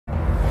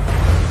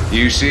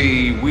You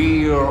see,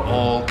 we are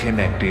all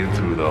connected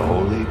through the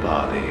holy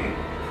body.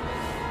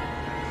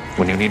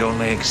 When you need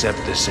only accept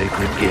the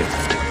sacred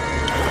gift.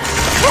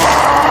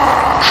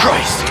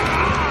 Christ!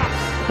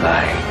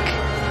 Like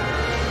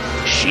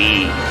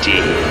she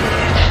did.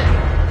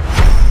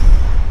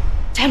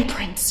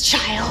 Temperance,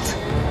 child.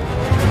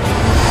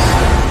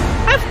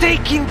 I've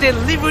taken the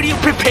liberty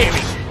of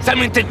preparing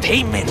some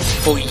entertainment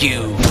for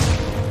you.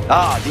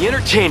 Ah, the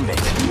entertainment.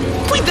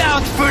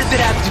 Without further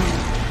ado,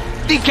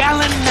 the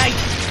gallant knight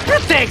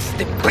protects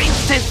the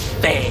princess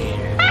fair.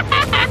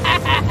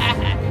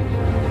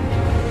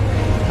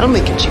 I'll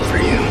make a cheap for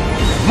you.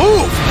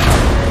 Move!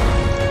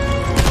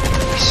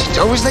 Is it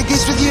always like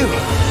this with you?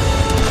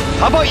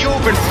 How about you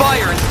open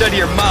fire instead of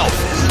your mouth?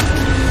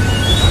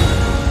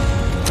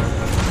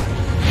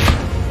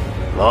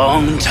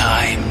 Long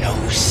time no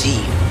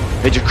see.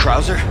 Major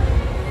Krauser?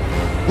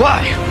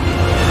 Why?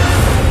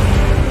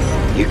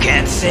 You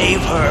can't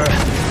save her.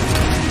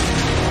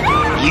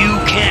 You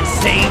can't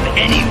save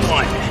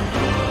anyone.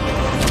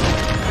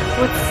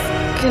 What's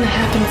gonna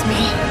happen to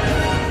me?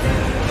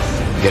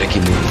 We gotta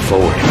keep moving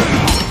forward.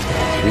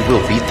 We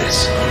will beat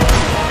this.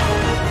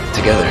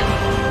 Together.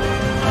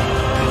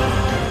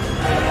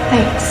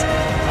 Thanks.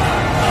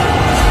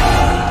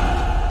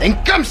 Then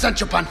come,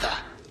 Sancho Panza.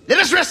 Let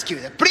us rescue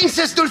the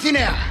Princess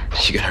Dulcinea.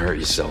 You're gonna hurt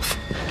yourself.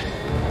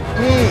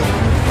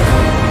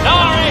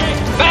 Sorry,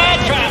 bad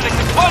traffic.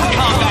 One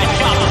combat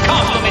shot will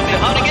compliment the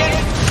Hunnigan.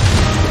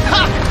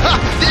 Ha ha!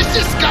 This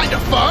is kind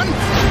of fun.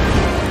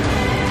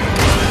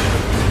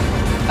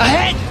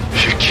 Ahead!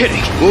 You're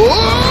kidding.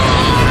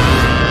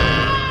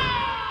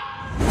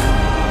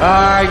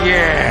 Ah,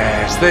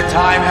 yes, the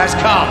time has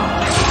come.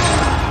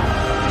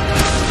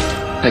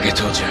 Like I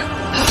told you.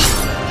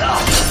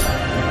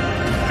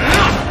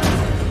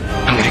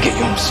 I'm gonna get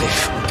you home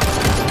safe.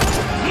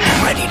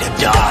 I'm ready to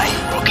die,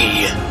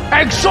 rookie.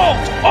 Exalt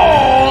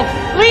all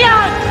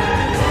Leon!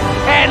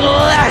 And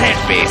let it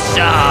be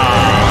so!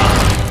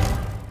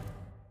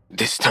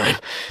 This time,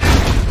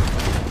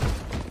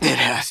 it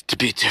has to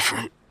be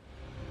different.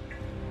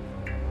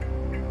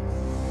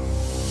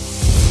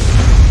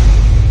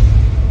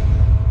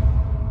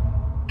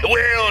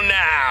 Well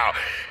now,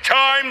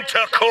 time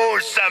to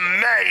cause some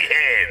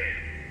mayhem.